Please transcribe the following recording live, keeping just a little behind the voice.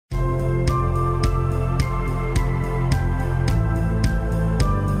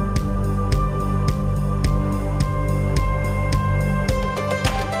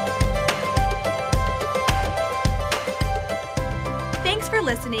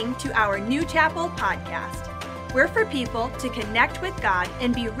listening to our New Chapel podcast. We're for people to connect with God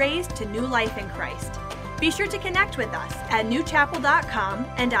and be raised to new life in Christ. Be sure to connect with us at newchapel.com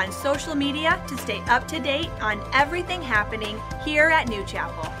and on social media to stay up to date on everything happening here at New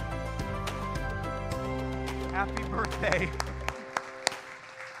Chapel. Happy birthday.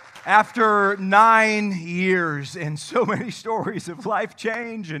 After 9 years and so many stories of life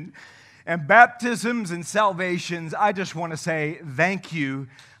change and baptisms and salvations, I just want to say thank you.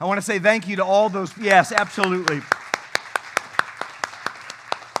 I want to say thank you to all those, yes, absolutely.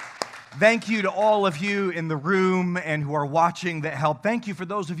 Thank you to all of you in the room and who are watching that helped. Thank you for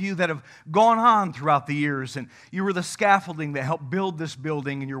those of you that have gone on throughout the years and you were the scaffolding that helped build this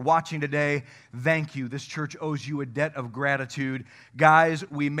building and you're watching today. Thank you. This church owes you a debt of gratitude. Guys,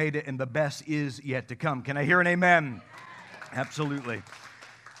 we made it and the best is yet to come. Can I hear an amen? Absolutely.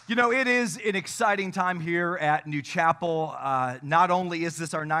 You know, it is an exciting time here at New Chapel. Not only is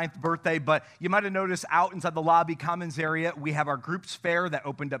this our 9th birthday, but you might have noticed out inside the lobby commons area, we have our groups fair that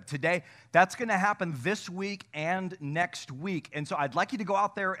opened up today. That's going to happen this week and next week. And so I'd like you to go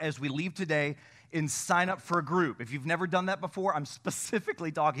out there as we leave today and sign up for a group. If you've never done that before, I'm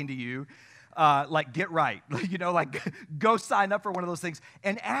specifically talking to you. Get right. Go sign up for one of those things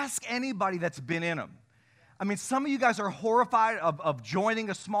and ask anybody that's been in them. I mean, some of you guys are horrified of joining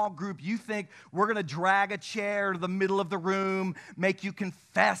a small group. You think we're going to drag a chair to the middle of the room, make you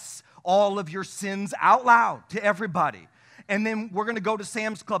confess all of your sins out loud to everybody. And then we're going to go to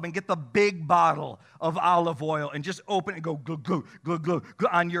Sam's Club and get the big bottle of olive oil and just open it and go glug, glug, glug, glug,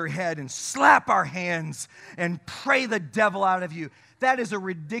 glug on your head and slap our hands and pray the devil out of you. That is a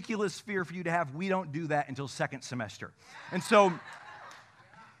ridiculous fear for you to have. We don't do that until second semester. And so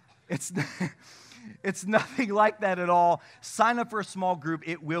It's nothing like that at all. Sign up for a small group.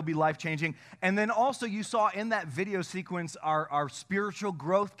 It will be life-changing. And then also you saw in that video sequence our spiritual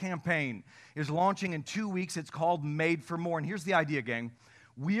growth campaign is launching in 2 weeks. It's called Made for More. And here's the idea, gang.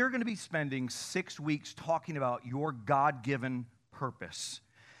 We are going to be spending 6 weeks talking about your God-given purpose.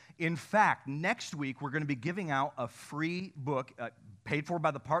 In fact, next week we're going to be giving out a free book paid for by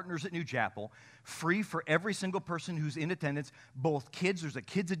the partners at New Chapel, free for every single person who's in attendance, both kids, there's a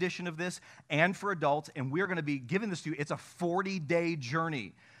kids edition of this, and for adults, and we're going to be giving this to you. It's a 40-day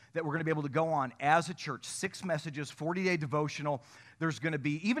journey that we're going to be able to go on as a church, 6 messages, 40-day devotional. There's going to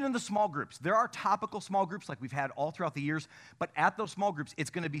be, even in the small groups, there are topical small groups like we've had all throughout the years, but at those small groups, it's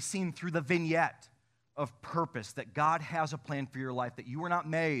going to be seen through the vignette of purpose, that God has a plan for your life, that you were not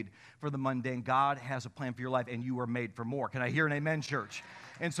made for the mundane. God has a plan for your life, and you are made for more. Can I hear an amen, church?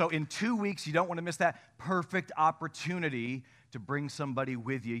 And so in 2 weeks, you don't want to miss that perfect opportunity to bring somebody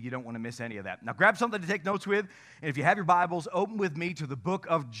with you. You don't want to miss any of that. Now, grab something to take notes with, and if you have your Bibles, open with me to the book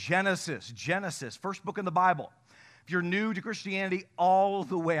of Genesis. Genesis, first book in the Bible. If you're new to Christianity, all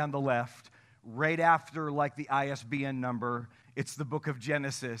the way on the left, right after like the ISBN number, it's the book of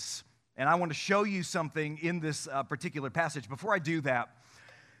Genesis. And I want to show you something in this particular passage. Before I do that,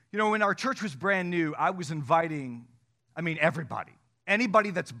 you know, when our church was brand new, I was inviting, everybody.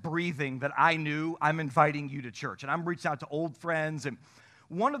 Anybody that's breathing that I knew, I'm inviting you to church. And I'm reaching out to old friends. And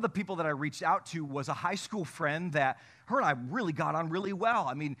one of the people that I reached out to was a high school friend that her and I really got on really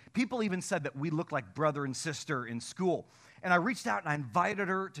well. People even said that we looked like brother and sister in school. And I reached out and I invited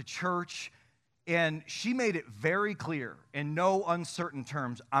her to church. And she made it very clear, in no uncertain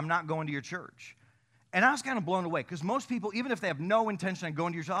terms, I'm not going to your church. And I was kind of blown away, because most people, even if they have no intention of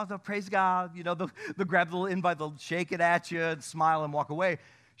going to your church, they'll praise God, they'll grab the little invite, they'll shake it at you, and smile and walk away.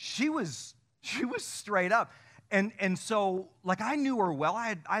 She was straight up. And so, I knew her well.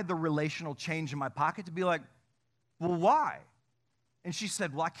 I had the relational change in my pocket to be like, well, why? And she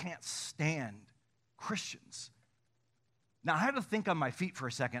said, well, I can't stand Christians. Now, I had to think on my feet for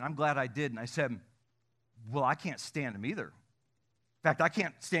a second. I'm glad I did. And I said, well, I can't stand them either. In fact, I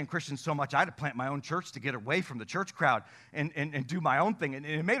can't stand Christians so much, I had to plant my own church to get away from the church crowd and do my own thing. And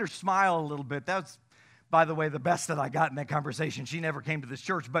it made her smile a little bit. That was, by the way, the best that I got in that conversation. She never came to this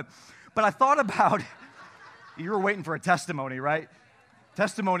church. But I thought about, you were waiting for a testimony, right?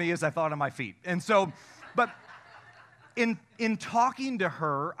 Testimony is I thought on my feet. And so, but in talking to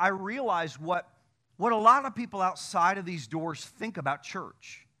her, I realized what a lot of people outside of these doors think about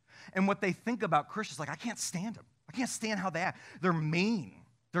church and what they think about Christians. I can't stand them. I can't stand how they act. They're mean.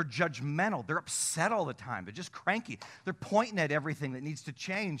 They're judgmental. They're upset all the time. They're just cranky. They're pointing at everything that needs to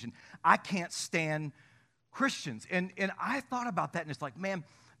change. And I can't stand Christians. And I thought about that, and it's like, man,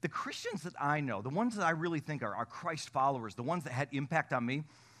 the Christians that I know, the ones that I really think are Christ followers, the ones that had impact on me,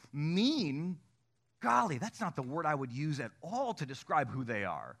 golly, that's not the word I would use at all to describe who they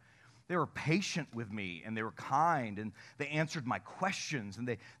are. They were patient with me, and they were kind, and they answered my questions, and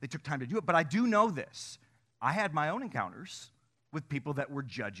they took time to do it. But I do know this. I had my own encounters with people that were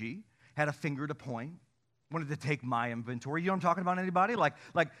judgy, had a finger to point, wanted to take my inventory. You know what I'm talking about, anybody? Like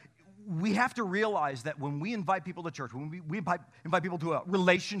we have to realize that when we invite people to church, when we invite people to a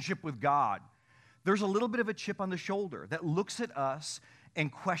relationship with God, there's a little bit of a chip on the shoulder that looks at us and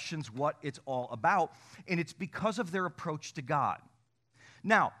questions what it's all about, and it's because of their approach to God.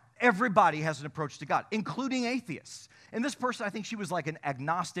 Now, everybody has an approach to God, including atheists. And this person, I think she was like an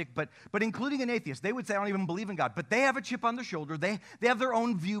agnostic, but including an atheist. They would say, I don't even believe in God. But they have a chip on their shoulder. They have their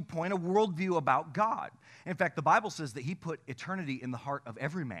own viewpoint, a worldview about God. In fact, the Bible says that he put eternity in the heart of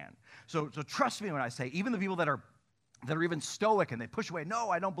every man. So trust me when I say, even the people that are even stoic and they push away,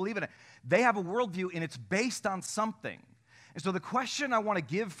 no, I don't believe in it. They have a worldview, and it's based on something. And so the question I want to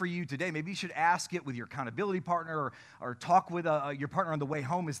give for you today, maybe you should ask it with your accountability partner or talk with your partner on the way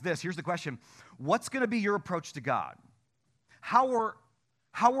home, is this. Here's the question. What's going to be your approach to God? How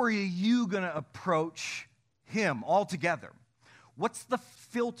are you going to approach him altogether? What's the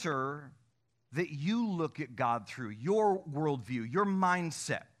filter that you look at God through, your worldview, your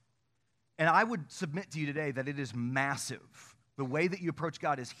mindset? And I would submit to you today that it is massive. The way that you approach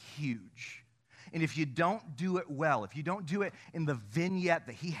God is huge. And if you don't do it well, if you don't do it in the vignette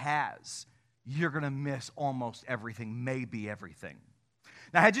that he has, you're going to miss almost everything, maybe everything.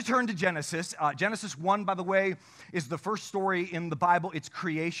 Now, I had you turn to Genesis. Genesis 1, by the way, is the first story in the Bible. It's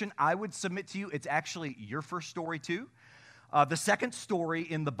creation. I would submit to you it's actually your first story too. The second story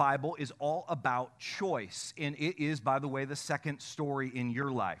in the Bible is all about choice, and it is, by the way, the second story in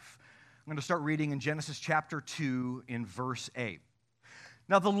your life. I'm going to start reading in Genesis chapter 2 in verse 8.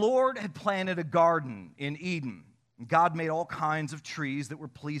 Now, the Lord had planted a garden in Eden. God made all kinds of trees that were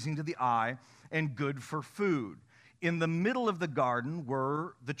pleasing to the eye and good for food. In the middle of the garden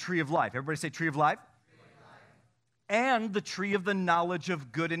were the tree of life. Everybody say tree of life. And the tree of the knowledge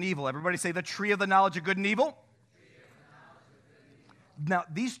of good and evil. Everybody say the tree of the knowledge of good and evil. Now,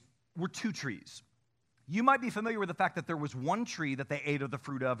 these were two trees. You might be familiar with the fact that there was one tree that they ate of the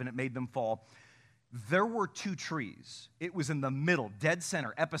fruit of and it made them fall. There were two trees. It was in the middle, dead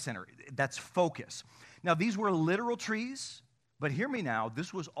center, epicenter. That's focus. Now, these were literal trees, but hear me now,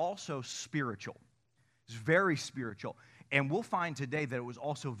 this was also spiritual. It's very spiritual. And we'll find today that it was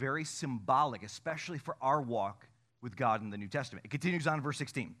also very symbolic, especially for our walk with God in the New Testament. It continues on in verse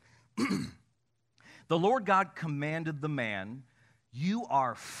 16. The Lord God commanded the man, you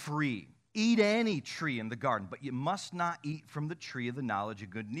are free. Eat any tree in the garden, but you must not eat from the tree of the knowledge of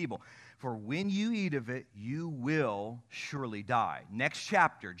good and evil. For when you eat of it, you will surely die. Next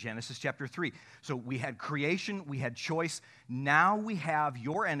chapter, Genesis chapter 3. So we had creation, we had choice. Now we have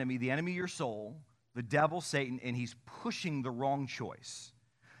your enemy, the enemy of your soul, the devil, Satan, and he's pushing the wrong choice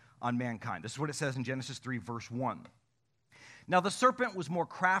on mankind. This is what it says in Genesis 3, verse 1. Now the serpent was more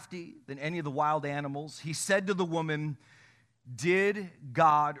crafty than any of the wild animals. He said to the woman, did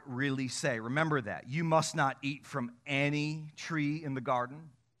God really say? Remember that. You must not eat from any tree in the garden.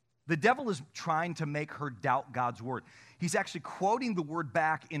 The devil is trying to make her doubt God's word. He's actually quoting the word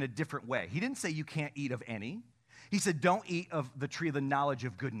back in a different way. He didn't say you can't eat of any. He said don't eat of the tree of the knowledge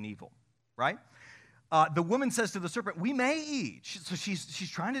of good and evil, right? The woman says to the serpent, we may eat. So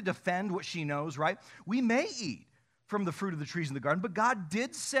she's trying to defend what she knows, right? We may eat from the fruit of the trees in the garden, but God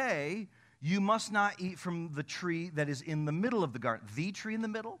did say you must not eat from the tree that is in the middle of the garden. The tree in the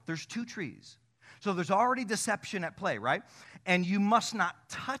middle, there's two trees. So there's already deception at play, right? And you must not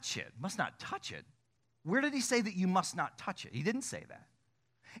touch it. Must not touch it. Where did he say that you must not touch it? He didn't say that.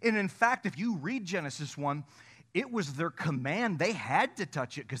 And in fact, if you read Genesis 1, it was their command. They had to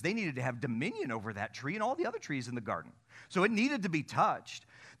touch it because they needed to have dominion over that tree and all the other trees in the garden. So it needed to be touched,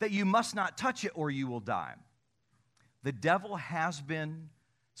 that you must not touch it or you will die. The devil has been,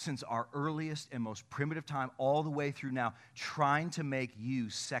 since our earliest and most primitive time all the way through now, trying to make you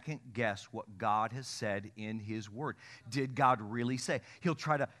second guess what God has said in his word. Did God really say? He'll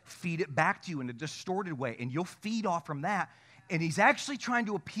try to feed it back to you in a distorted way, and you'll feed off from that. And he's actually trying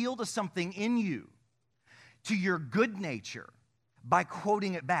to appeal to something in you, to your good nature, by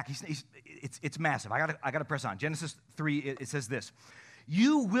quoting it back. It's massive. I got to press on. Genesis 3, it says this.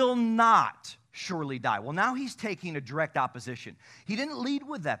 You will not surely die. Well, now he's taking a direct opposition. He didn't lead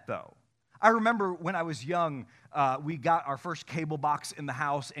with that, though. I remember when I was young, we got our first cable box in the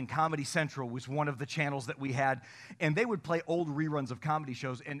house, and Comedy Central was one of the channels that we had, and they would play old reruns of comedy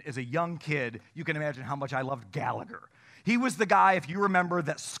shows, and as a young kid, you can imagine how much I loved Gallagher. He was the guy, if you remember,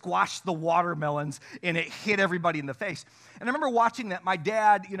 that squashed the watermelons and it hit everybody in the face. And I remember watching that. My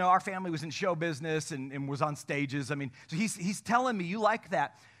dad, our family was in show business and was on stages. I mean, so he's telling me, you like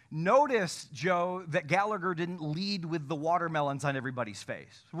that. Notice, Joe, that Gallagher didn't lead with the watermelons on everybody's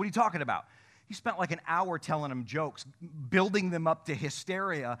face. What are you talking about? He spent like an hour telling them jokes, building them up to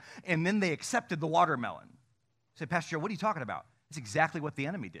hysteria, and then they accepted the watermelon. I said, Pastor Joe, what are you talking about? That's exactly what the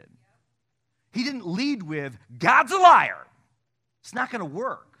enemy did. He didn't lead with, God's a liar. It's not going to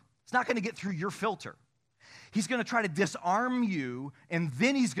work. It's not going to get through your filter. He's going to try to disarm you, and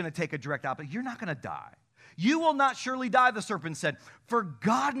then he's going to take a direct opposite. You're not going to die. You will not surely die, the serpent said, for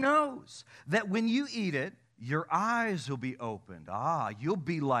God knows that when you eat it, your eyes will be opened. You'll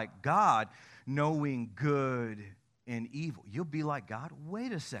be like God, knowing good and evil. You'll be like God?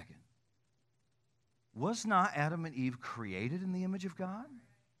 Wait a second. Was not Adam and Eve created in the image of God?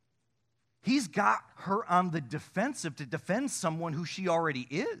 He's got her on the defensive to defend someone who she already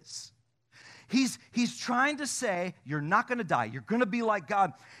is. He's trying to say, you're not going to die. You're going to be like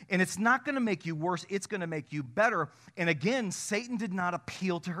God. And it's not going to make you worse. It's going to make you better. And again, Satan did not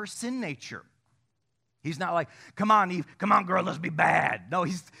appeal to her sin nature. He's not like, come on, Eve. Come on, girl, let's be bad. No,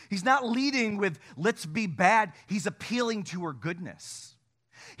 he's not leading with, let's be bad. He's appealing to her goodness.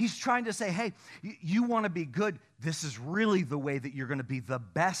 He's trying to say, hey, you want to be good. This is really the way that you're going to be the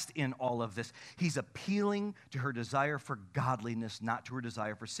best in all of this. He's appealing to her desire for godliness, not to her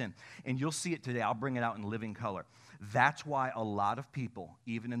desire for sin. And you'll see it today. I'll bring it out in living color. That's why a lot of people,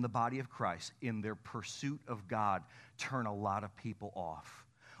 even in the body of Christ, in their pursuit of God, turn a lot of people off.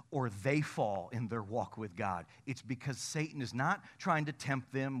 Or they fall in their walk with God. It's because Satan is not trying to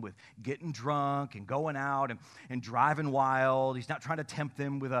tempt them with getting drunk and going out and driving wild. He's not trying to tempt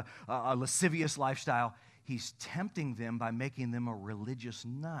them with a lascivious lifestyle. He's tempting them by making them a religious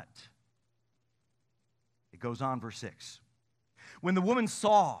nut. It goes on, verse 6. When the woman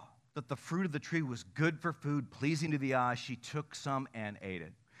saw that the fruit of the tree was good for food, pleasing to the eye, she took some and ate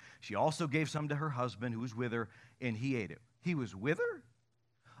it. She also gave some to her husband who was with her, and he ate it. He was with her?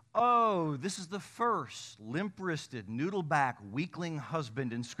 Oh, this is the first limp-wristed, noodle-back, weakling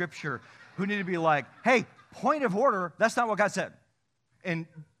husband in Scripture who needed to be like, hey, point of order, that's not what God said. And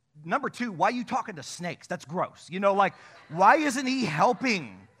number two, why are you talking to snakes? That's gross. Why isn't he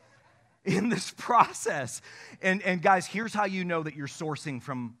helping in this process? And guys, here's how you know that you're sourcing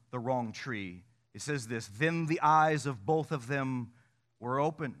from the wrong tree. It says this, then the eyes of both of them were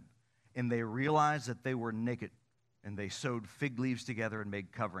opened, and they realized that they were naked. And they sewed fig leaves together and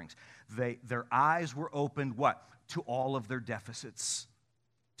made coverings. Their eyes were opened, what? To all of their deficits,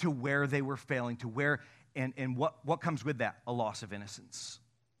 to where they were failing, to where, and what comes with that? A loss of innocence.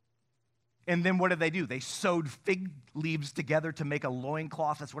 And then what did they do? They sewed fig leaves together to make a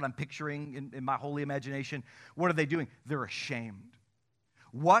loincloth. That's what I'm picturing in my holy imagination. What are they doing? They're ashamed.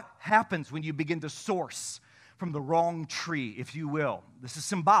 What happens when you begin to source from the wrong tree, if you will? This is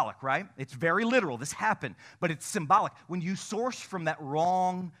symbolic, right? It's very literal. This happened, but it's symbolic. When you source from that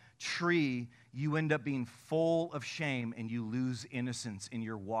wrong tree, you end up being full of shame and you lose innocence in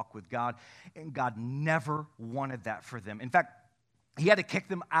your walk with God. And God never wanted that for them. In fact, he had to kick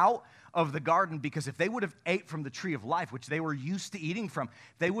them out of the garden because if they would have ate from the tree of life, which they were used to eating from,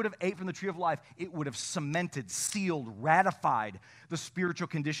 if they would have ate from the tree of life, it would have cemented, sealed, ratified the spiritual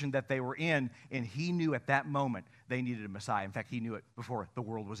condition that they were in. And he knew at that moment they needed a Messiah. In fact, he knew it before the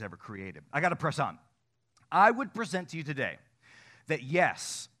world was ever created. I got to press on. I would present to you today that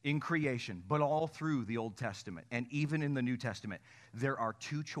yes, in creation, but all through the Old Testament and even in the New Testament, there are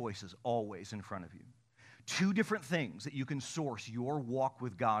two choices always in front of you. Two different things that you can source your walk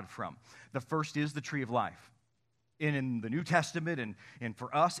with God from. The first is the tree of life. And in the New Testament and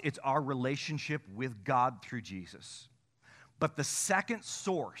for us, it's our relationship with God through Jesus. But the second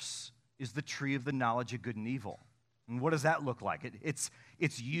source is the tree of the knowledge of good and evil. And what does that look like? It's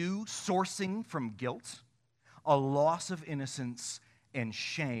you sourcing from guilt, a loss of innocence, and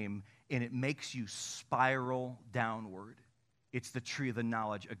shame, and it makes you spiral downward. It's the tree of the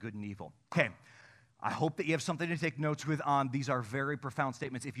knowledge of good and evil. Okay. I hope that you have something to take notes with on. These are very profound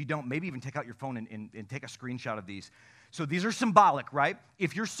statements. If you don't, maybe even take out your phone and take a screenshot of these. So these are symbolic, right?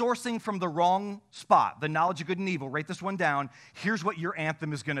 If you're sourcing from the wrong spot, the knowledge of good and evil, write this one down. Here's what your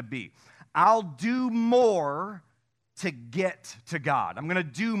anthem is going to be. I'll do more to get to God. I'm going to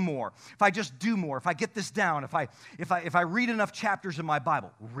do more. If I just do more, if I get this down, if I read enough chapters in my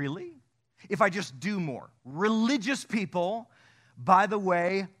Bible. Really? If I just do more. Religious people, by the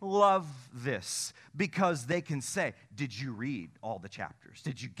way, love this because they can say, did you read all the chapters?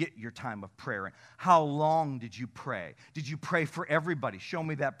 Did you get your time of prayer? How long did you pray? Did you pray for everybody? Show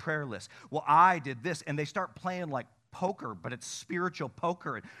me that prayer list. Well, I did this. And they start playing like poker, but it's spiritual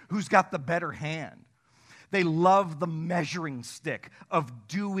poker. And who's got the better hand? They love the measuring stick of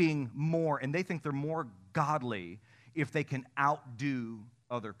doing more. And they think they're more godly if they can outdo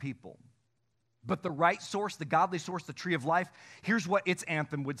other people. But the right source, the godly source, the tree of life, here's what its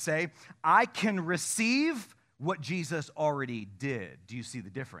anthem would say: I can receive what Jesus already did. Do you see the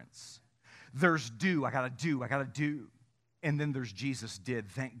difference? There's do, I gotta do. And then there's Jesus did.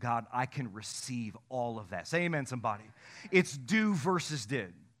 Thank God I can receive all of that. Say amen, somebody. It's do versus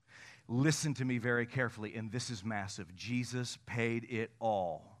did. Listen to me very carefully, and this is massive. Jesus paid it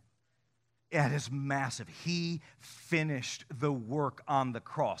all. It is massive. He finished the work on the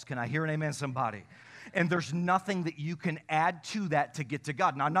cross. Can I hear an amen, somebody? And there's nothing that you can add to that to get to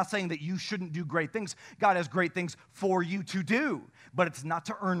God. Now, I'm not saying that you shouldn't do great things. God has great things for you to do, but it's not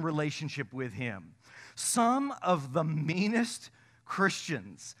to earn relationship with Him. Some of the meanest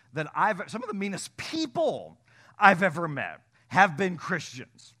Christians some of the meanest people I've ever met have been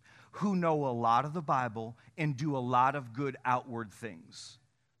Christians who know a lot of the Bible and do a lot of good outward things,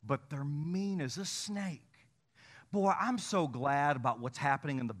 but they're mean as a snake. Boy, I'm so glad about what's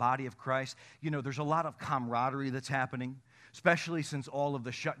happening in the body of Christ. You know, there's a lot of camaraderie that's happening, especially since all of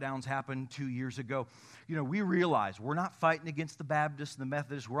the shutdowns happened 2 years ago. You know, we realize we're not fighting against the Baptists and the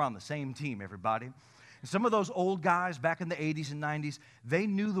Methodists. We're on the same team, everybody. And some of those old guys back in the 80s and 90s, they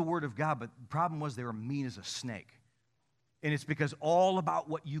knew the Word of God, but the problem was they were mean as a snake. And it's because all about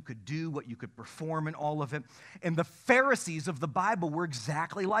what you could do, what you could perform and all of it. And the Pharisees of the Bible were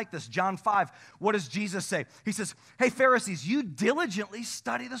exactly like this. John 5, what does Jesus say? He says, hey, Pharisees, you diligently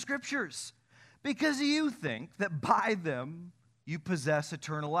study the Scriptures because you think that by them you possess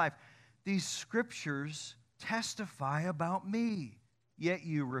eternal life. These Scriptures testify about me, yet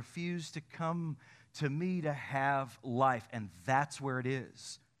you refuse to come to me to have life. And that's where it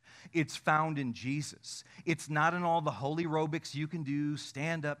is. It's found in Jesus. It's not in all the holy aerobics you can do,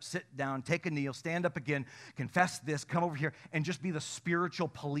 stand up, sit down, take a kneel, stand up again, confess this, come over here, and just be the spiritual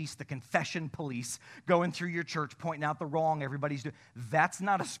police, the confession police, going through your church, pointing out the wrong everybody's doing. That's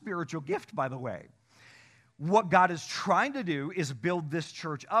not a spiritual gift, by the way. What God is trying to do is build this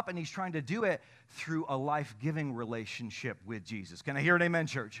church up, and He's trying to do it through a life-giving relationship with Jesus. Can I hear an amen,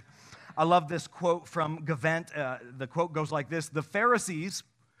 church? I love this quote from Gavent. The quote goes like this: the Pharisees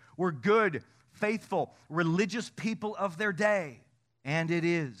were good, faithful, religious people of their day. And it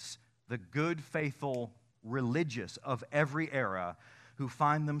is the good, faithful, religious of every era who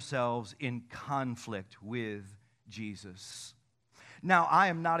find themselves in conflict with Jesus. Now, I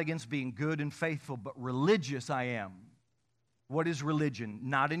am not against being good and faithful, but religious I am. What is religion?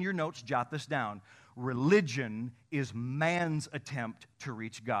 Not in your notes, jot this down. Religion is man's attempt to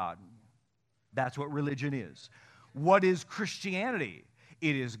reach God. That's what religion is. What is Christianity?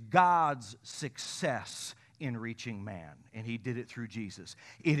 It is God's success in reaching man, and He did it through Jesus.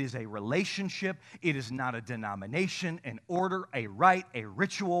 It is a relationship. It is not a denomination, an order, a rite, a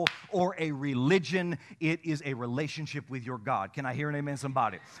ritual, or a religion. It is a relationship with your God. Can I hear an amen,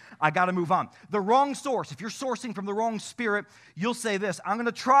 somebody? I got to move on. The wrong source. If you're sourcing from the wrong spirit, you'll say this: I'm going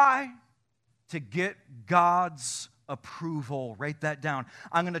to try to get God's approval. Write that down.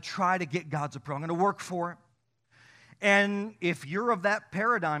 I'm going to try to get God's approval. I'm going to work for it. And if you're of that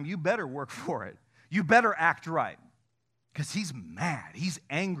paradigm, you better work for it. You better act right, because He's mad. He's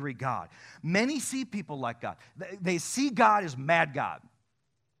angry God. Many see people like God. They see God as mad God,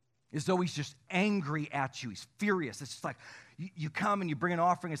 as though He's just angry at you. He's furious. It's just like you come and you bring an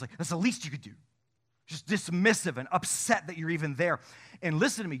offering. It's like, that's the least you could do. Just dismissive and upset that you're even there. And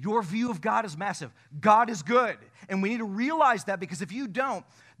listen to me, your view of God is massive. God is good. And we need to realize that, because if you don't,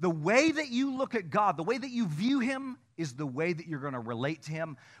 the way that you look at God, the way that you view Him, is the way that you're going to relate to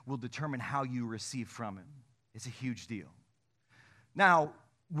Him, will determine how you receive from Him. It's a huge deal. Now,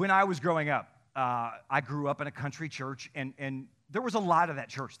 when I was growing up, I grew up in a country church, and there was a lot of that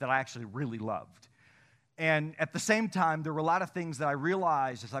church that I actually really loved. And at the same time, there were a lot of things that I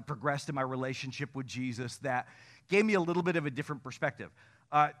realized as I progressed in my relationship with Jesus that gave me a little bit of a different perspective.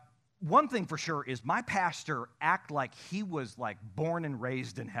 One thing for sure is my pastor acted like he was like born and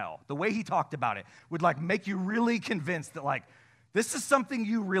raised in hell. The way he talked about it would like make you really convinced that like this is something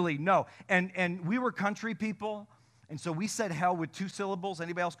you really know. And we were country people, and so we said hell with 2 syllables.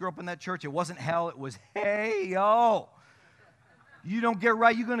 Anybody else grew up in that church? It wasn't hell, it was hey yo. You don't get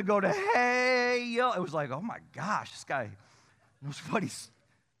right, you're going to go to hey yo. It was like, oh my gosh, this guy knows what he's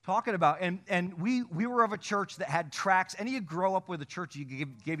talking about. And we were of a church that had tracts. Any of you grow up with a church,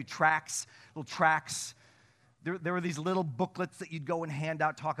 gave you tracts, little tracts. There were these little booklets that you'd go and hand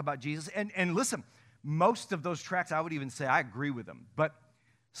out, talk about Jesus. And listen, most of those tracts, I would even say I agree with them. But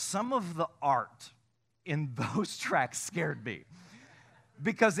some of the art in those tracts scared me.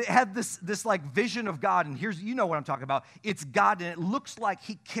 because it had this like vision of God, and here's, you know what I'm talking about. It's God, and it looks like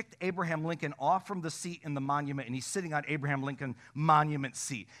he kicked Abraham Lincoln off from the seat in the monument, and he's sitting on Abraham Lincoln monument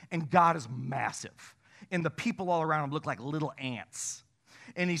seat, and God is massive, and the people all around him look like little ants,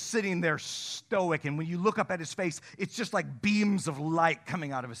 and he's sitting there stoic, and when you look up at his face, it's just like beams of light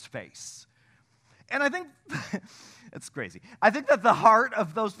coming out of his face. And I think, it's crazy, I think that the heart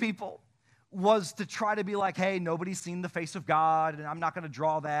of those people was to try to be like, hey, nobody's seen the face of God, and I'm not going to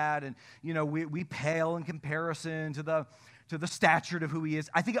draw that, and you know, we pale in comparison to the stature of who he is.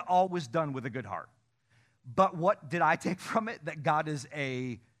 I think it all was done with a good heart. But what did I take from it? That God is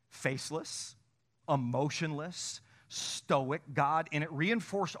a faceless, emotionless, stoic God, and it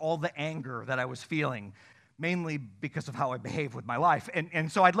reinforced all the anger that I was feeling, mainly because of how I behave with my life. And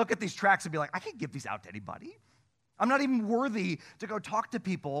so I'd look at these tracts and be like, I can't give these out to anybody. I'm not even worthy to go talk to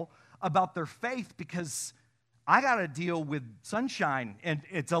people about their faith because I got to deal with sunshine, and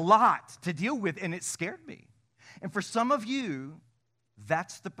it's a lot to deal with, and it scared me. And for some of you,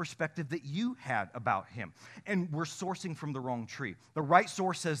 that's the perspective that you had about him. And we're sourcing from the wrong tree. The right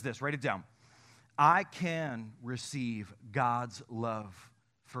source says this, write it down. I can receive God's love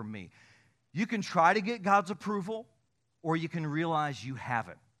for me. You can try to get God's approval, or you can realize you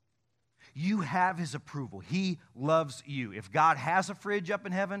haven't. You have his approval. He loves you. If God has a fridge up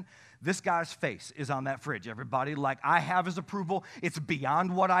in heaven, this guy's face is on that fridge. Everybody, like, I have his approval. It's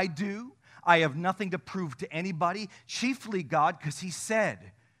beyond what I do. I have nothing to prove to anybody, chiefly God, because he said.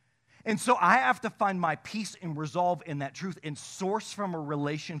 And so I have to find my peace and resolve in that truth and source from a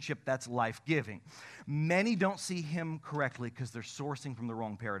relationship that's life-giving. Many don't see him correctly because they're sourcing from the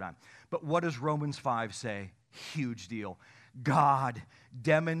wrong paradigm. But what does Romans 5 say? Huge deal. God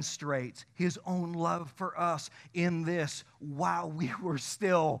demonstrates his own love for us in this while we were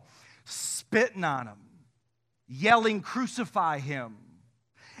still spitting on him, yelling, crucify him,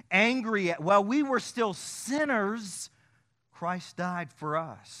 angry at, while we were still sinners, Christ died for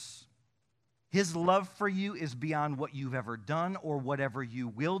us. His love for you is beyond what you've ever done or whatever you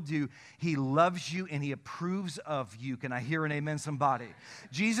will do. He loves you and he approves of you. Can I hear an amen, somebody?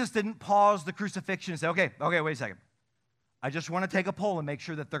 Jesus didn't pause the crucifixion and say, okay, wait a second. I just want to take a poll and make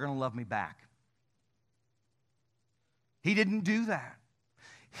sure that they're going to love me back. He didn't do that.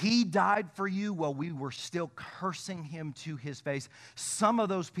 He died for you while we were still cursing him to his face. Some of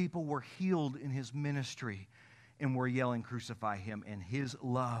those people were healed in his ministry and were yelling, crucify him, and his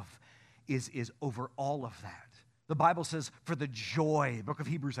love is over all of that. The Bible says, for the joy, book of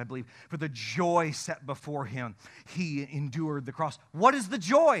Hebrews, I believe, for the joy set before him, he endured the cross. What is the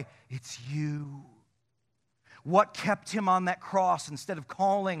joy? It's you. What kept him on that cross instead of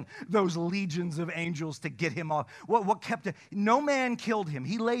calling those legions of angels to get him off? What kept him? No man killed him.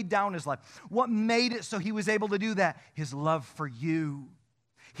 He laid down his life. What made it so he was able to do that? His love for you.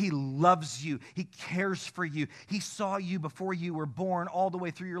 He loves you. He cares for you. He saw you before you were born all the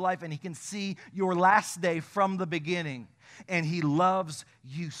way through your life, and he can see your last day from the beginning. And he loves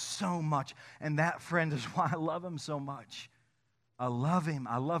you so much. And that, friend, is why I love him so much. I love him.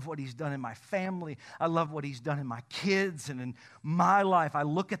 I love what he's done in my family. I love what he's done in my kids and in my life. I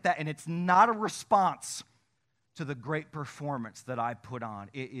look at that, and it's not a response to the great performance that I put on.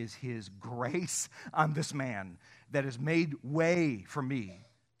 It is his grace on this man that has made way for me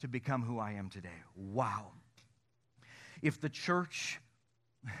to become who I am today. Wow. If the church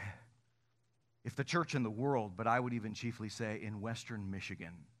in the world, but I would even chiefly say in Western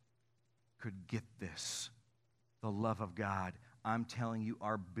Michigan, could get this, the love of God, I'm telling you,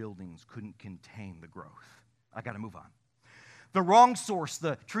 our buildings couldn't contain the growth. I got to move on. The wrong source,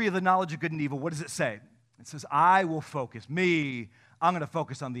 the tree of the knowledge of good and evil, what does it say? It says, I'm going to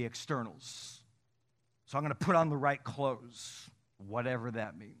focus on the externals. So I'm going to put on the right clothes, whatever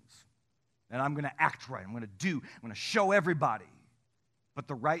that means. And I'm going to act right. I'm going to show everybody. But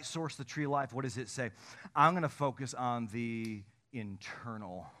the right source, the tree of life, what does it say? I'm going to focus on the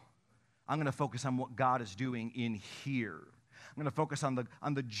internal. I'm going to focus on what God is doing in here. I'm going to focus on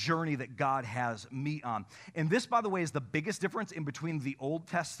the journey that God has me on. And this, by the way, is the biggest difference in between the Old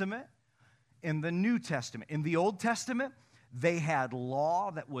Testament and the New Testament. In the Old Testament, they had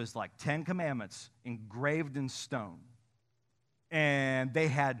law that was like 10 commandments engraved in stone. And they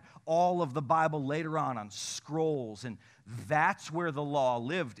had all of the Bible later on scrolls, and that's where the law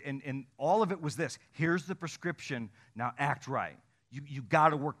lived. And all of it was this. Here's the prescription. Now act right. You got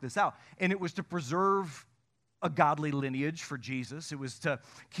to work this out. And it was to preserve a godly lineage for Jesus. It was to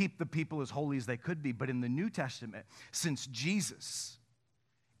keep the people as holy as they could be. But in the New Testament, since Jesus,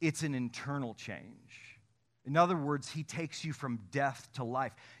 it's an internal change. In other words, he takes you from death to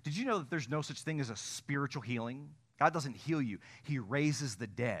life. Did you know that there's no such thing as a spiritual healing? God doesn't heal you. He raises the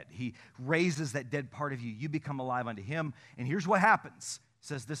dead. He raises that dead part of you. You become alive unto him. And here's what happens. It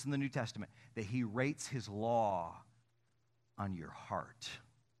says this in the New Testament, that he writes his law on your heart.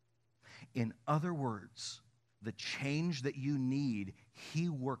 In other words, the change that you need, he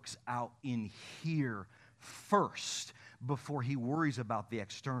works out in here first before he worries about the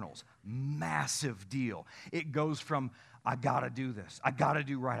externals. Massive deal. It goes from, I got to do this. I got to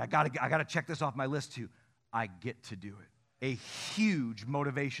do right. I got to check this off my list to, I get to do it. A huge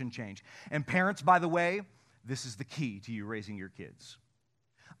motivation change. And parents, by the way, this is the key to you raising your kids.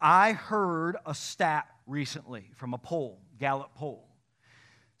 I heard a stat recently from a poll, Gallup poll.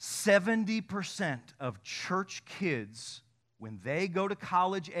 70% of church kids, when they go to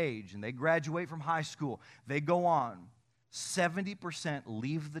college age and they graduate from high school, they go on, 70%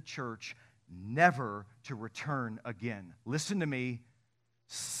 leave the church never to return again. Listen to me,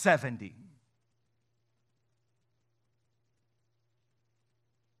 70.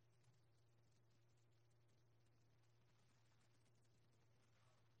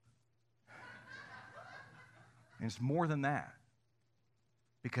 And it's more than that,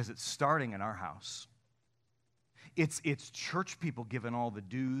 because it's starting in our house. It's church people giving all the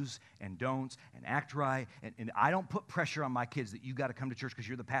do's and don'ts and act right. And I don't put pressure on my kids that you got to come to church because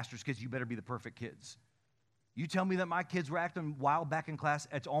you're the pastor's kids. You better be the perfect kids. You tell me that my kids were acting wild back in class,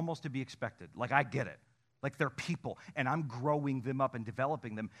 it's almost to be expected. Like, I get it. Like, they're people, and I'm growing them up and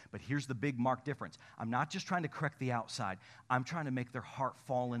developing them. But here's the big marked difference. I'm not just trying to correct the outside. I'm trying to make their heart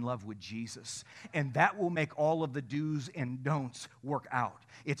fall in love with Jesus. And that will make all of the do's and don'ts work out.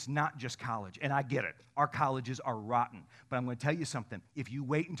 It's not just college, and I get it. Our colleges are rotten. But I'm going to tell you something. If you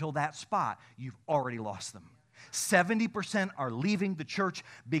wait until that spot, you've already lost them. 70% are leaving the church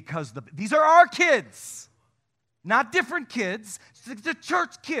because these are our kids. Not different kids, the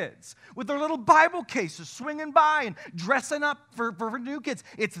church kids with their little Bible cases swinging by and dressing up for new kids.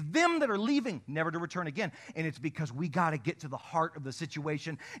 It's them that are leaving, never to return again. And it's because we got to get to the heart of the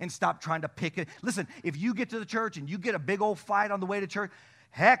situation and stop trying to pick it. Listen, if you get to the church and you get a big old fight on the way to church,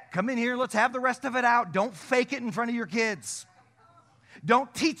 heck, come in here, let's have the rest of it out. Don't fake it in front of your kids.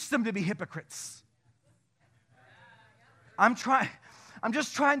 Don't teach them to be hypocrites. I'm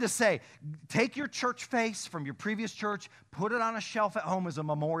just trying to say, take your church face from your previous church, put it on a shelf at home as a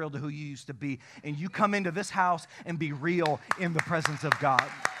memorial to who you used to be, and you come into this house and be real in the presence of God.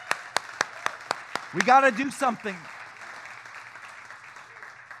 We got to do something.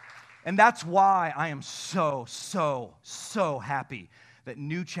 And that's why I am so happy that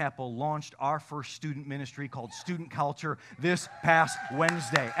New Chapel launched our first student ministry called Student Culture this past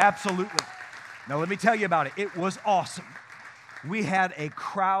Wednesday. Absolutely. Now, let me tell you about it. It was awesome. We had a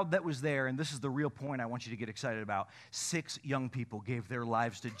crowd that was there, and this is the real point I want you to get excited about. 6 young people gave their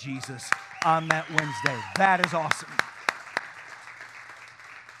lives to Jesus on that Wednesday. That is awesome.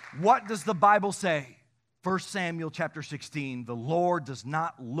 What does the Bible say? 1 Samuel chapter 16, the Lord does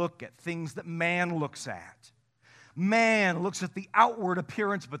not look at things that man looks at. Man looks at the outward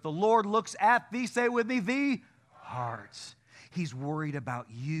appearance, but the Lord looks at say with me, the hearts. He's worried about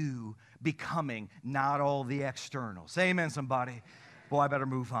you becoming not all the external. Say amen, somebody. Boy, I better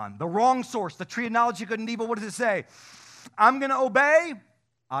move on. The wrong source, the tree of knowledge of good and evil, what does it say? I'm going to obey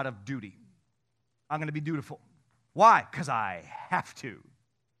out of duty. I'm going to be dutiful. Why? Because I have to.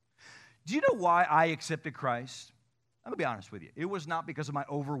 Do you know why I accepted Christ? I'm going to be honest with you. It was not because of my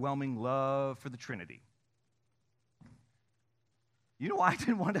overwhelming love for the Trinity. You know why I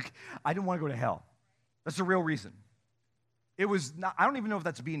didn't want to go to hell? That's the real reason. It was not, I don't even know if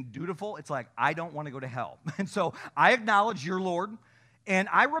that's being dutiful. It's like, I don't want to go to hell. And so I acknowledge your Lord. And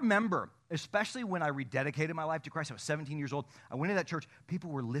I remember, especially when I rededicated my life to Christ, I was 17 years old. I went to that church.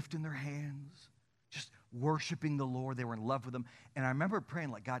 People were lifting their hands, just worshiping the Lord. They were in love with him. And I remember praying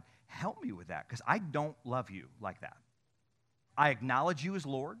like, God, help me with that, because I don't love you like that. I acknowledge you as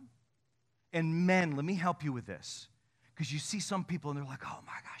Lord. And men, let me help you with this. Because you see some people and they're like, oh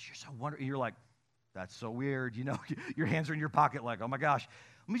my gosh, you're so wonderful. And you're like, that's so weird. You know, your hands are in your pocket like, oh my gosh.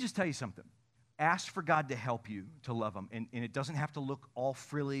 Let me just tell you something. Ask for God to help you to love him. And it doesn't have to look all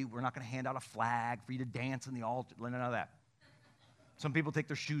frilly. We're not going to hand out a flag for you to dance in the altar. None of that. Some people take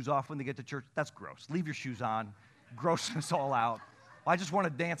their shoes off when they get to church. That's gross. Leave your shoes on. Grossness all out. I just want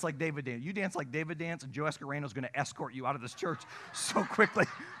to dance like David danced. You dance like David danced, and Joe Escareno is going to escort you out of this church so quickly,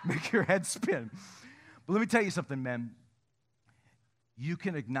 make your head spin. But let me tell you something, men. You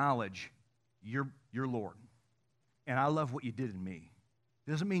can acknowledge your Lord. And I love what you did in me.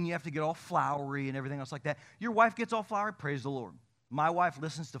 It doesn't mean you have to get all flowery and everything else like that. Your wife gets all flowery, praise the Lord. My wife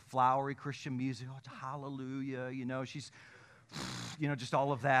listens to flowery Christian music. Oh, it's hallelujah. You know, she's, just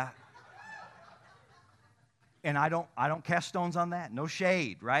all of that. And I don't cast stones on that. No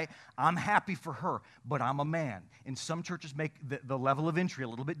shade, right? I'm happy for her, but I'm a man. And some churches make the level of entry a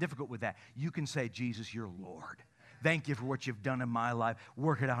little bit difficult with that. You can say, Jesus, you're Lord. Thank you for what you've done in my life.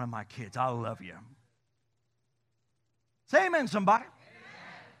 Work it out on my kids. I love you. Say amen, somebody.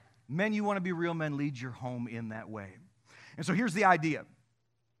 Amen. Men, you want to be real men, lead your home in that way. And so here's the idea.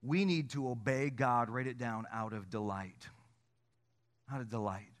 We need to obey God, write it down, out of delight. Out of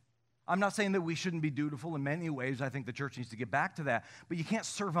delight. I'm not saying that we shouldn't be dutiful in many ways. I think the church needs to get back to that. But you can't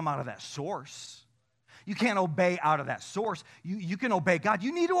serve him out of that source. You can't obey out of that source. You can obey God.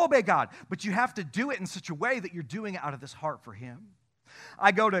 You need to obey God. But you have to do it in such a way that you're doing it out of this heart for him.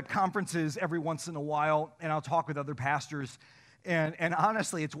 I go to conferences every once in a while, and I'll talk with other pastors. And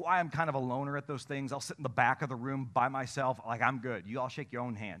honestly, it's why I'm kind of a loner at those things. I'll sit in the back of the room by myself, like I'm good. You all shake your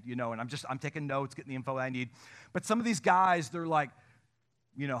own hand, and I'm taking notes, getting the info I need. But some of these guys, they're like,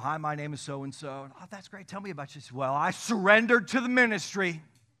 hi, my name is so-and-so. Oh, that's great. Tell me about you. Well, I surrendered to the ministry.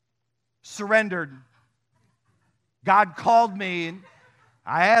 Surrendered. God called me, and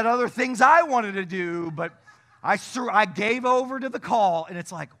I had other things I wanted to do, but I gave over to the call. And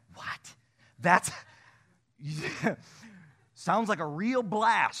it's like, what? That's... Sounds like a real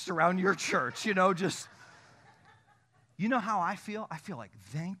blast around your church, You know how I feel? I feel like,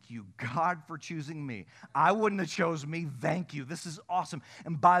 thank you, God, for choosing me. I wouldn't have chose me. Thank you. This is awesome.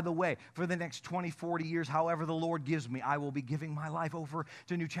 And by the way, for the next 20, 40 years, however the Lord gives me, I will be giving my life over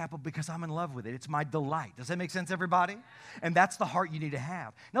to New Chapel because I'm in love with it. It's my delight. Does that make sense, everybody? And that's the heart you need to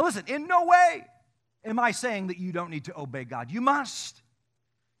have. Now listen, in no way am I saying that you don't need to obey God. You must.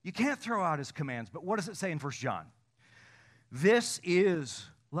 You can't throw out his commands. But what does it say in 1 John? This is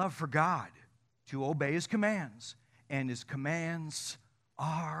love for God, to obey his commands. And his commands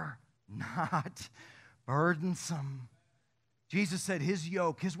are not burdensome. Jesus said his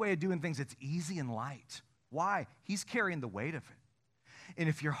yoke, his way of doing things, it's easy and light. Why? He's carrying the weight of it. And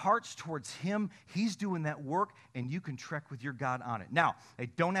if your heart's towards him, he's doing that work, and you can trek with your God on it. Now, they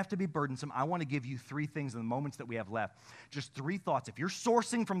don't have to be burdensome. I want to give you 3 things in the moments that we have left. Just 3 thoughts. If you're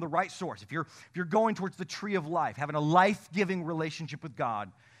sourcing from the right source, if you're going towards the tree of life, having a life-giving relationship with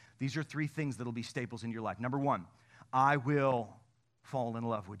God, these are 3 things that'll be staples in your life. Number 1, I will fall in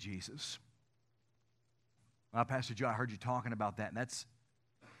love with Jesus. Well, Pastor Joe, I heard you talking about that, and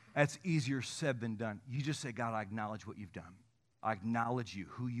that's easier said than done. You just say, God, I acknowledge what you've done. I acknowledge you,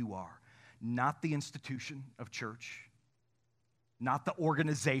 who you are. Not the institution of church, not the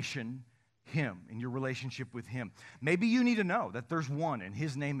organization, him and your relationship with him. Maybe you need to know that there's one, and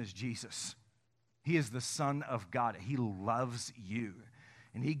his name is Jesus. He is the Son of God. He loves you,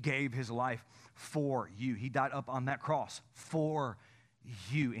 and he gave his life for you. He died up on that cross for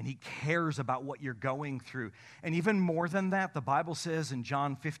you, and he cares about what you're going through. And even more than that, the Bible says in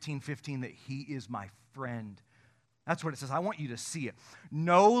John 15:15 that he is my friend. That's what it says. I want you to see it.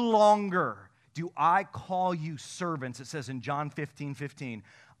 No longer do I call you servants. It says in John 15:15,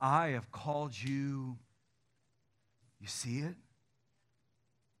 I have called you, you see it?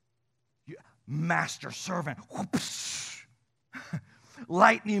 Master servant. Whoops.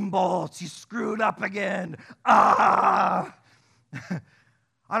 Lightning bolts. You screwed up again. I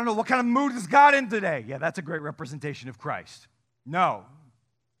don't know, what kind of mood has God in today? Yeah, that's a great representation of Christ. No,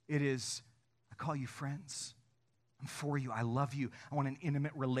 it is, I call you friends. I'm for you. I love you. I want an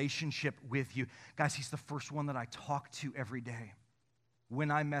intimate relationship with you. Guys, he's the first one that I talk to every day. When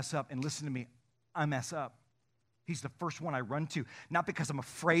I mess up, and listen to me, I mess up. He's the first one I run to. Not because I'm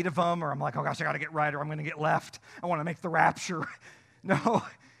afraid of him, or I'm like, oh gosh, I got to get right, or I'm going to get left. I want to make the rapture. No,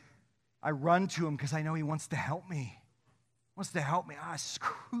 I run to him because I know he wants to help me. He wants to help me. I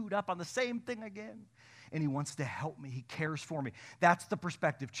screwed up on the same thing again. And he wants to help me. He cares for me. That's the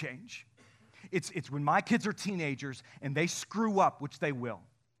perspective change. It's when my kids are teenagers and they screw up, which they will.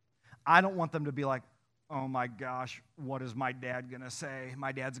 I don't want them to be like, oh my gosh, what is my dad going to say?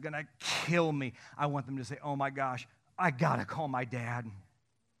 My dad's going to kill me. I want them to say, oh my gosh, I got to call my dad.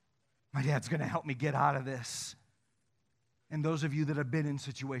 My dad's going to help me get out of this. And those of you that have been in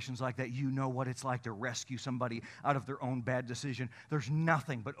situations like that, you know what it's like to rescue somebody out of their own bad decision. There's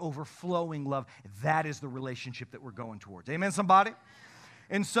nothing but overflowing love. That is the relationship that we're going towards. Amen, somebody?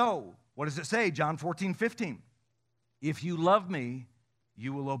 And so, what does it say? John 14:15. If you love me,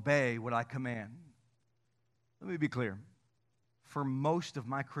 you will obey what I command. Let me be clear. For most of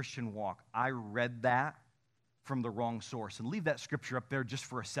my Christian walk, I read that from the wrong source. And leave that scripture up there just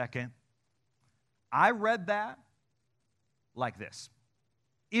for a second. I read that like this.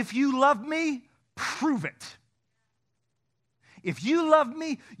 If you love me, prove it. If you love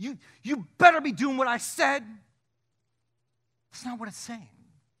me, you better be doing what I said. That's not what it's saying.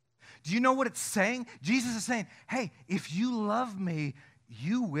 Do you know what it's saying? Jesus is saying, hey, if you love me,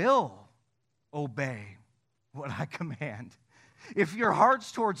 you will obey what I command. If your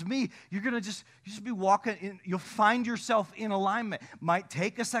heart's towards me, you're going to just be walking in, you'll find yourself in alignment. Might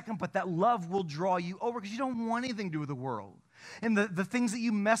take a second, but that love will draw you over because you don't want anything to do with the world. And the things that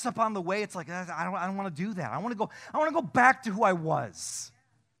you mess up on the way, it's like, I don't want to do that. I want to go back to who I was.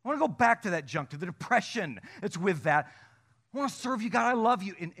 I want to go back to that junk, to the depression that's with that. I want to serve you, God. I love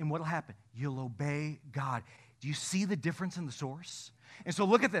you. And what'll happen? You'll obey God. Do you see the difference in the source? And so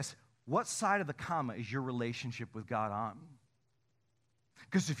look at this. What side of the comma is your relationship with God on?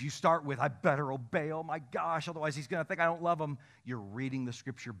 Because if you start with, I better obey, oh my gosh, otherwise he's going to think I don't love him, you're reading the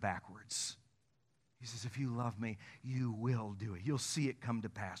scripture backwards. He says, if you love me, you will do it. You'll see it come to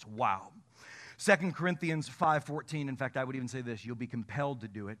pass. Wow. 2 Corinthians 5:14, in fact, I would even say this, you'll be compelled to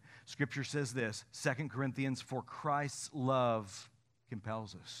do it. Scripture says this, 2 Corinthians, for Christ's love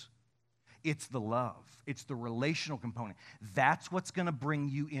compels us. It's the love. It's the relational component. That's what's going to bring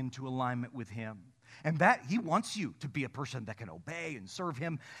you into alignment with him. And that he wants you to be a person that can obey and serve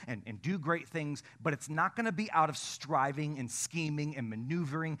him and do great things, but it's not going to be out of striving and scheming and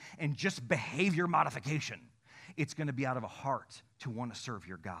maneuvering and just behavior modification. It's going to be out of a heart to want to serve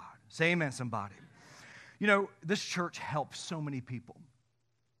your God. Say amen, somebody. You know, this church helps so many people.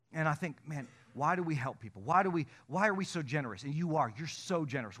 And I think, man, why do we help people? Why are we so generous? And you're so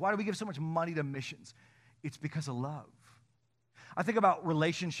generous. Why do we give so much money to missions? It's because of love. I think about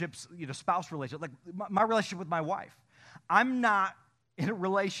relationships, spouse relationships, like my relationship with my wife. I'm not in a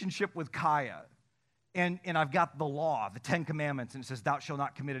relationship with Kaya, and I've got the law, the 10 Commandments, and it says, thou shalt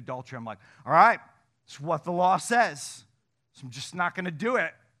not commit adultery. I'm like, all right, it's what the law says, so I'm just not going to do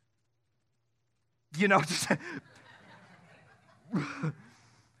it.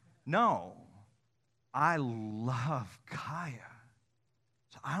 No, I love Kaya,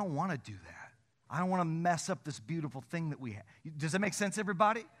 so I don't want to do that. I don't want to mess up this beautiful thing that we have. Does that make sense,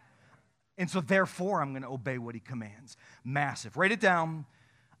 everybody? And so therefore, I'm going to obey what he commands. Massive. Write it down.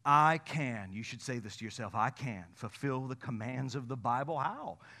 I can. You should say this to yourself. I can fulfill the commands of the Bible.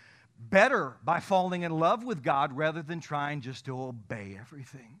 How? Better by falling in love with God rather than trying just to obey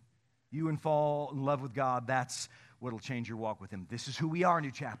everything. You and fall in love with God, that's what will change your walk with him. This is who we are, New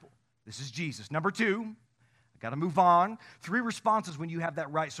Chapel. This is Jesus. Number 2. Got to move on. 3 responses when you have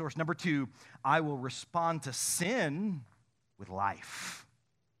that right source. Number 2, I will respond to sin with life.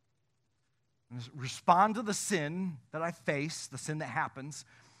 Respond to the sin that I face, the sin that happens,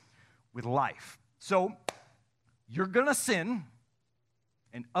 with life. So you're going to sin,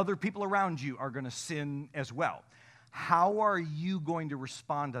 and other people around you are going to sin as well. How are you going to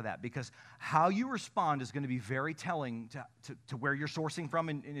respond to that? Because how you respond is going to be very telling to where you're sourcing from,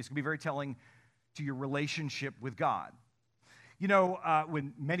 and it's going to be very telling to your relationship with God.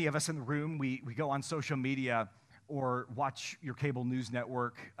 When many of us in the room, we go on social media or watch your cable news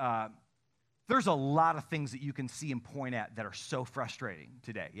network, there's a lot of things that you can see and point at that are so frustrating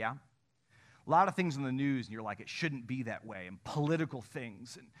today, yeah? A lot of things in the news, and you're like, it shouldn't be that way, and political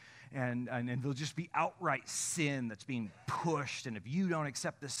things, and there'll just be outright sin that's being pushed, and if you don't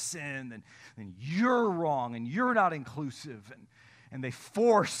accept the sin, then you're wrong, and you're not inclusive, and they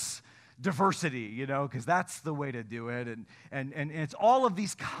force diversity, because that's the way to do it. And it's all of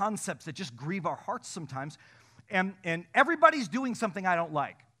these concepts that just grieve our hearts sometimes. And everybody's doing something I don't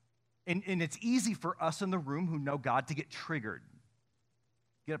like. And it's easy for us in the room who know God to get triggered,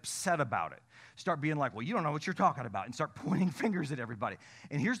 get upset about it, start being like, well, you don't know what you're talking about, and start pointing fingers at everybody.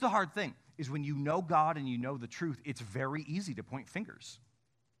 And here's the hard thing, is when you know God and you know the truth, it's very easy to point fingers.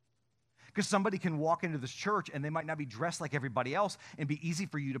 Because somebody can walk into this church and they might not be dressed like everybody else and be easy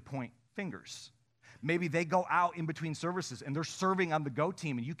for you to point fingers. Maybe they go out in between services and they're serving on the go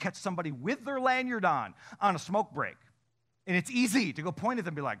team and you catch somebody with their lanyard on a smoke break. And it's easy to go point at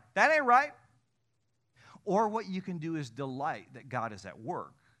them and be like, that ain't right. Or what you can do is delight that God is at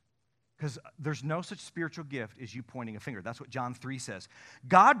work. Because there's no such spiritual gift as you pointing a finger. That's what John 3 says.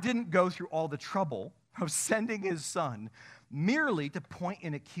 God didn't go through all the trouble of sending his son merely to point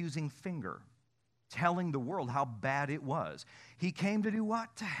an accusing finger, telling the world how bad it was. He came to do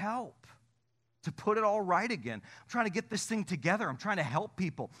what? To help, to put it all right again. I'm trying to get this thing together. I'm trying to help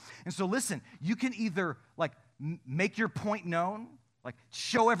people. And so listen, you can either make your point known,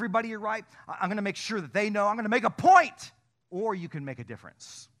 show everybody you're right. I'm going to make sure that they know. I'm going to make a point. Or you can make a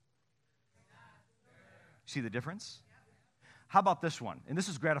difference. See the difference? How about this one? And this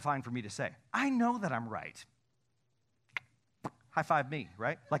is gratifying for me to say. I know that I'm right. High five me,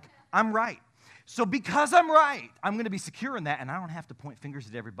 right? I'm right. So because I'm right, I'm going to be secure in that, and I don't have to point fingers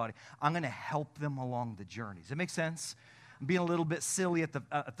at everybody. I'm going to help them along the journey. Does that make sense? I'm being a little bit silly at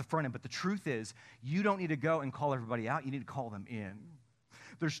the front end, but the truth is, you don't need to go and call everybody out. You need to call them in.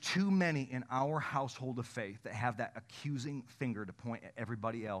 There's too many in our household of faith that have that accusing finger to point at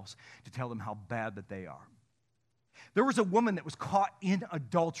everybody else to tell them how bad that they are. There was a woman that was caught in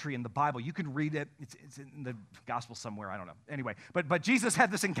adultery in the Bible. You can read it. It's in the gospel somewhere. I don't know. Anyway, but Jesus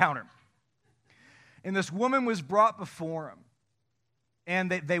had this encounter. And this woman was brought before him.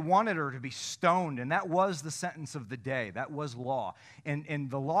 And they wanted her to be stoned. And that was the sentence of the day. That was law. And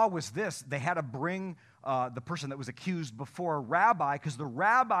the law was this. They had to bring the person that was accused before a rabbi, because the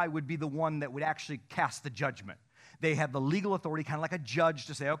rabbi would be the one that would actually cast the judgment. They had the legal authority, kind of like a judge,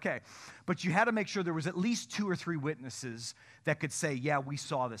 to say, okay. But you had to make sure there was at least 2 or 3 witnesses that could say, yeah, we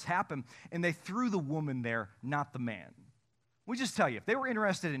saw this happen. And they threw the woman there, not the man. We just tell you, if they were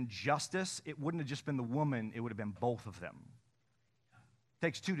interested in justice, it wouldn't have just been the woman, it would have been both of them.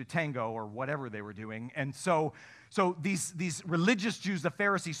 Takes 2 to tango, or whatever they were doing. And so these religious Jews, the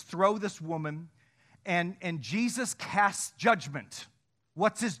Pharisees, throw this woman, and Jesus casts judgment.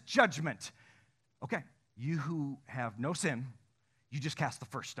 What's his judgment? Okay, you who have no sin, you just cast the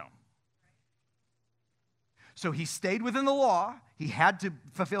first stone. So he stayed within the law. He had to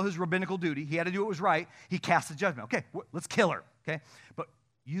fulfill his rabbinical duty. He had to do what was right. He cast the judgment. Okay, let's kill her. Okay, but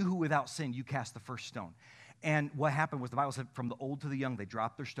you who without sin, you cast the first stone. And what happened was, the Bible said, from the old to the young, they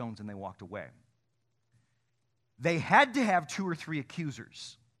dropped their stones and they walked away. They had to have 2 or 3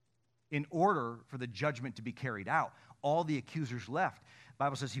 accusers in order for the judgment to be carried out. All the accusers left. The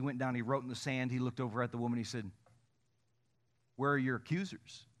Bible says he went down, he wrote in the sand, he looked over at the woman, he said, where are your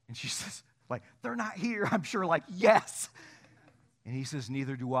accusers? And she says, like, they're not here. I'm sure, like, yes. And he says,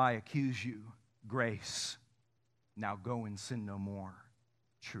 neither do I accuse you. Grace. Now go and sin no more.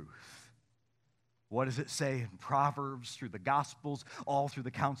 Truth. What does it say in Proverbs, through the Gospels, all through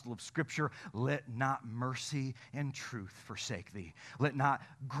the counsel of Scripture? Let not mercy and truth forsake thee. Let not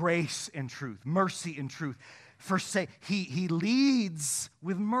grace and truth, mercy and truth forsake. He leads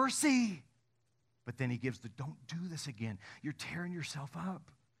with mercy, but then he gives the, don't do this again. You're tearing yourself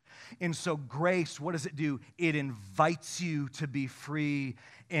up. And so grace, what does it do? It invites you to be free,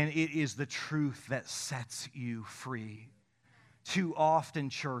 and it is the truth that sets you free. Too often,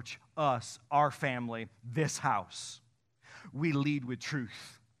 church, us, our family, this house, we lead with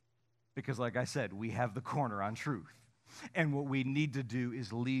truth. Because like I said, we have the corner on truth. And what we need to do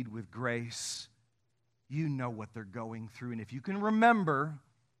is lead with grace. You know what they're going through. And if you can remember,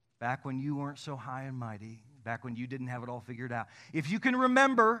 back when you weren't so high and mighty, back when you didn't have it all figured out, if you can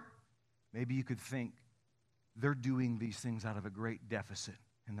remember, maybe you could think, they're doing these things out of a great deficit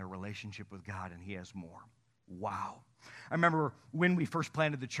in their relationship with God, and he has more. Wow. I remember when we first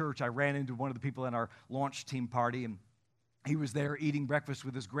planted the church, I ran into one of the people in our launch team party, and he was there eating breakfast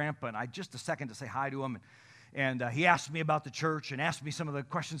with his grandpa, and I had just a second to say hi to him, and he asked me about the church and asked me some of the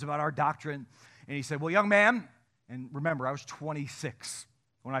questions about our doctrine, and he said, well, young man, and remember, I was 26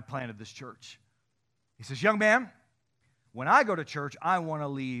 when I planted this church. He says, young man, when I go to church, I want to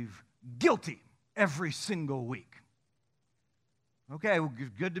leave guilty every single week. Okay, well,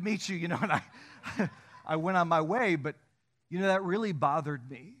 good to meet you, and I went on my way, but, that really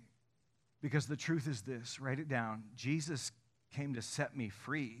bothered me, because the truth is this, write it down, Jesus came to set me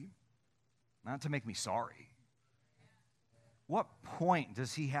free, not to make me sorry. What point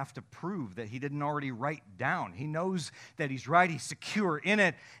does he have to prove that he didn't already write down? He knows that he's right, he's secure in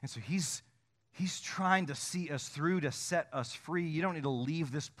it, and so he's trying to see us through, to set us free. You don't need to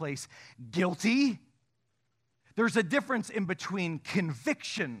leave this place guilty. There's a difference in between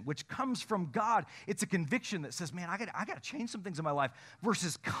conviction, which comes from God. It's a conviction that says, man, I got to change some things in my life,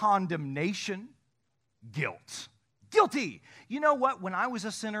 versus condemnation, guilt. Guilty. You know what? When I was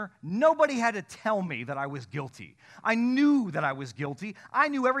a sinner, nobody had to tell me that I was guilty. I knew that I was guilty. I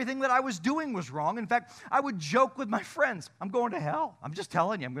knew everything that I was doing was wrong. In fact, I would joke with my friends, I'm going to hell. I'm just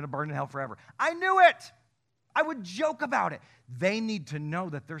telling you, I'm going to burn in hell forever. I knew it. I would joke about it. They need to know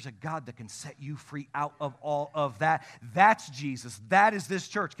that there's a God that can set you free out of all of that. That's Jesus. That is this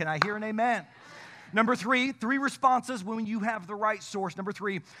church. Can I hear an amen? Number 3 responses when you have the right source. Number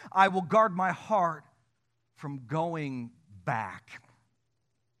 3, I will guard my heart from going back.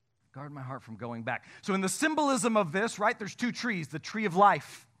 Guard my heart from going back. So in the symbolism of this, right, there's 2 trees, the tree of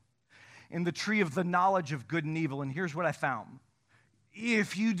life and the tree of the knowledge of good and evil. And here's what I found.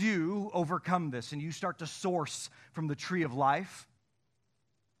 If you do overcome this and you start to source from the tree of life,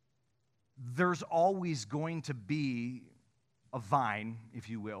 there's always going to be a vine, if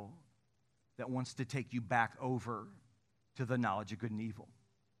you will, that wants to take you back over to the knowledge of good and evil.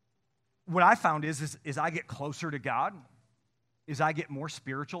 What I found is I get closer to God, as I get more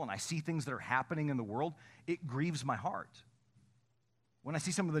spiritual and I see things that are happening in the world, it grieves my heart. When I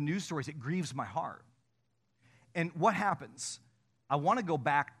see some of the news stories, it grieves my heart. And what happens? I want to go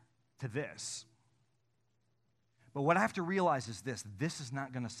back to this. But what I have to realize is this is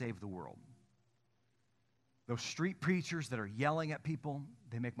not going to save the world. Those street preachers that are yelling at people,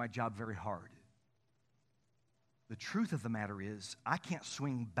 they make my job very hard. The truth of the matter is, I can't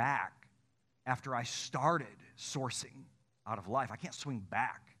swing back after I started sourcing out of life. I can't swing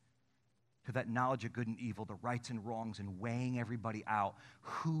back to that knowledge of good and evil, the rights and wrongs, and weighing everybody out,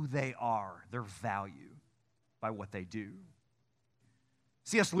 who they are, their value, by what they do.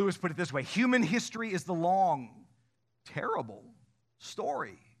 C.S. Lewis put it this way: human history is the long, terrible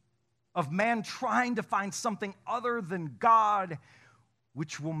story of man trying to find something other than God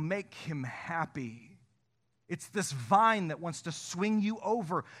which will make him happy. It's this vine that wants to swing you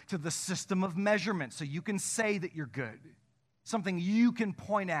over to the system of measurement so you can say that you're good, something you can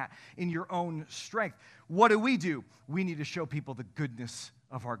point at in your own strength. What do? We need to show people the goodness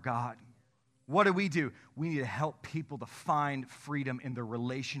of our God. What do? We need to help people to find freedom in their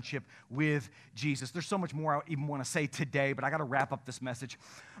relationship with Jesus. There's so much more I even want to say today, but I got to wrap up this message.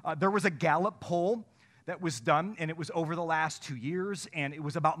 There was a Gallup poll that was done, and it was over the last 2 years, and it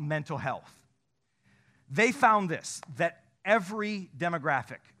was about mental health. They found this, that every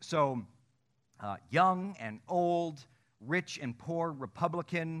demographic, so young and old, rich and poor,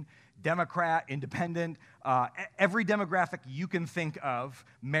 Republican, Democrat, independent, every demographic you can think of,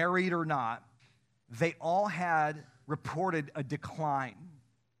 married or not, they all had reported a decline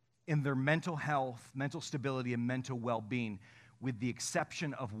in their mental health, mental stability, and mental well-being, with the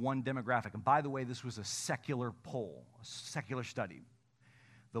exception of one demographic. And by the way, this was a secular poll, a secular study.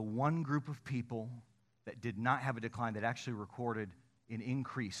 The one group of people that did not have a decline, that actually recorded an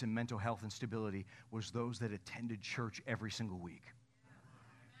increase in mental health and stability, was those that attended church every single week.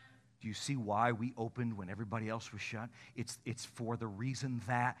 Do you see why we opened when everybody else was shut? It's for the reason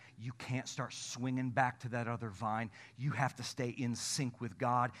that you can't start swinging back to that other vine. You have to stay in sync with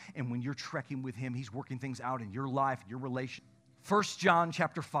God. And when you're trekking with Him, He's working things out in your life, your relation. 1 John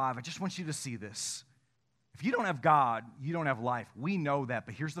chapter 5, I just want you to see this. If you don't have God, you don't have life. We know that,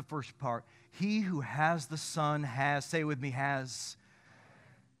 but here's the first part. He who has the Son has, say it with me, has.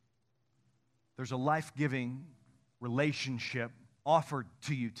 There's a life-giving relationship offered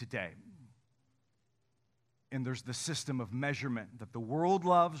to you today. And there's the system of measurement that the world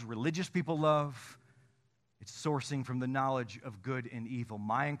loves, religious people love. It's sourcing from the knowledge of good and evil.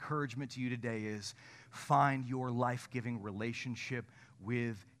 My encouragement to you today is find your life-giving relationship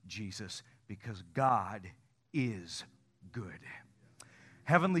with Jesus, because God is good.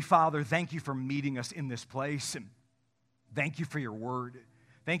 Heavenly Father, thank you for meeting us in this place, and thank you for your word.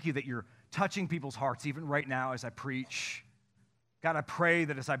 Thank you that you're touching people's hearts even right now as I preach. God, I pray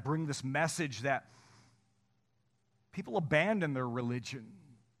that as I bring this message that people abandon their religion,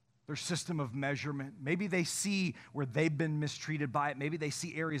 their system of measurement. Maybe they see where they've been mistreated by it. Maybe they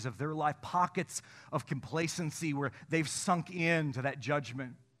see areas of their life, pockets of complacency where they've sunk into that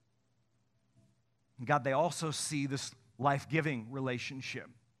judgment. And God, they also see this life-giving relationship,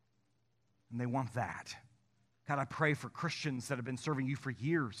 and they want that. God, I pray for Christians that have been serving you for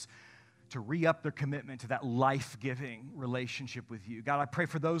years to re-up their commitment to that life-giving relationship with you. God, I pray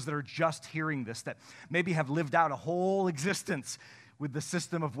for those that are just hearing this, that maybe have lived out a whole existence with the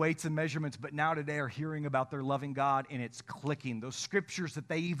system of weights and measurements, but now today are hearing about their loving God, and it's clicking. Those scriptures that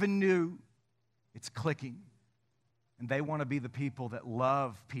they even knew, it's clicking. And they want to be the people that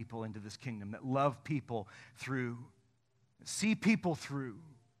love people into this kingdom, that love people through, see people through,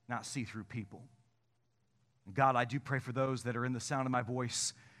 not see through people. And God, I do pray for those that are in the sound of my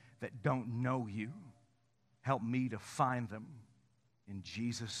voice that don't know you. Help me to find them in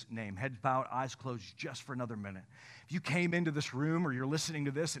Jesus' name. Heads bowed, eyes closed just for another minute. If you came into this room or you're listening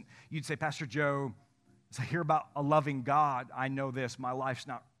to this and you'd say, Pastor Joe, as I hear about a loving God, I know this, my life's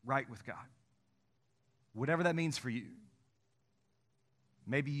not right with God. Whatever that means for you.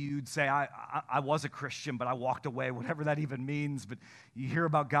 Maybe you'd say, I was a Christian, but I walked away, whatever that even means. But you hear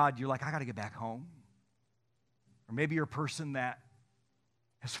about God, you're like, I got to get back home. Or maybe you're a person that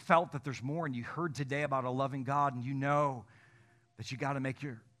has felt that there's more, and you heard today about a loving God, and you know that you got to make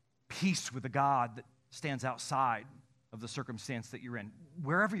your peace with a God that stands outside of the circumstance that you're in.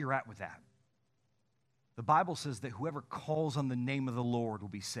 Wherever you're at with that, the Bible says that whoever calls on the name of the Lord will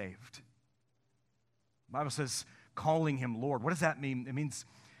be saved. The Bible says calling him Lord. What does that mean? It means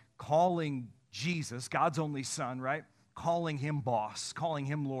calling Jesus, God's only Son, right? Calling him boss, calling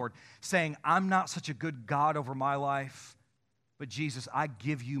him Lord, saying, I'm not such a good God over my life, but Jesus, I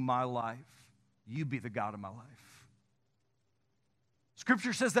give you my life. You be the God of my life.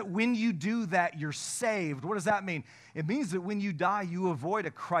 Scripture says that when you do that, you're saved. What does that mean? It means that when you die, you avoid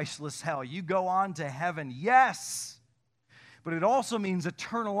a Christless hell. You go on to heaven, yes. But it also means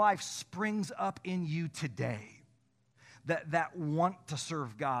eternal life springs up in you today. That want to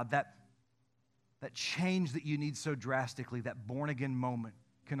serve God, that change that you need so drastically, that born-again moment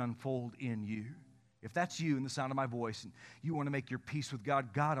can unfold in you. If that's you in the sound of my voice and you want to make your peace with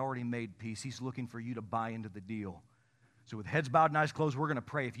God, God already made peace. He's looking for you to buy into the deal. So with heads bowed and eyes closed, we're going to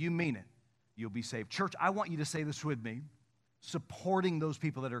pray. If you mean it, you'll be saved. Church, I want you to say this with me, supporting those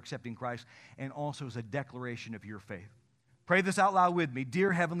people that are accepting Christ, and also as a declaration of your faith. Pray this out loud with me.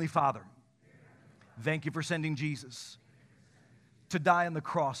 Dear Heavenly Father, thank you for sending Jesus to die on the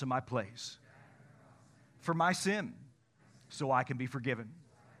cross in my place for my sin so I can be forgiven.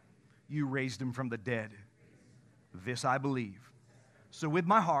 You raised him from the dead. This I believe. So with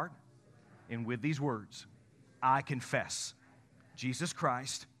my heart and with these words, I confess Jesus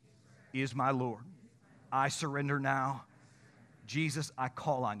Christ is my Lord. I surrender now. Jesus, I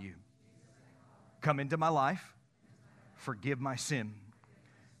call on you. Come into my life. Forgive my sin.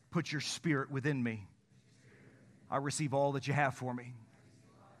 Put your Spirit within me. I receive all that you have for me.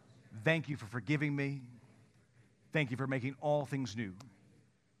 Thank you for forgiving me. Thank you for making all things new.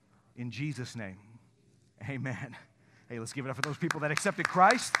 In Jesus' name, amen. Hey, let's give it up for those people that accepted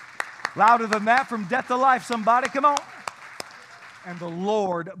Christ. Louder than that, from death to life, somebody, come on. And the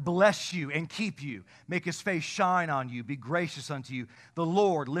Lord bless you and keep you. Make his face shine on you, be gracious unto you. The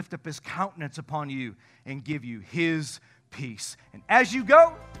Lord lift up his countenance upon you and give you his peace. And as you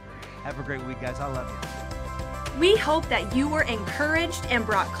go, have a great week, guys. I love you. We hope that you were encouraged and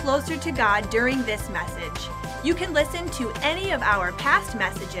brought closer to God during this message. You can listen to any of our past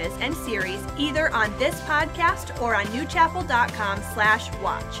messages and series either on this podcast or on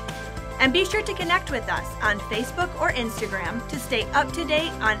newchapel.com/watch. And be sure to connect with us on Facebook or Instagram to stay up to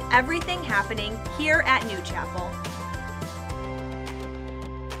date on everything happening here at New Chapel.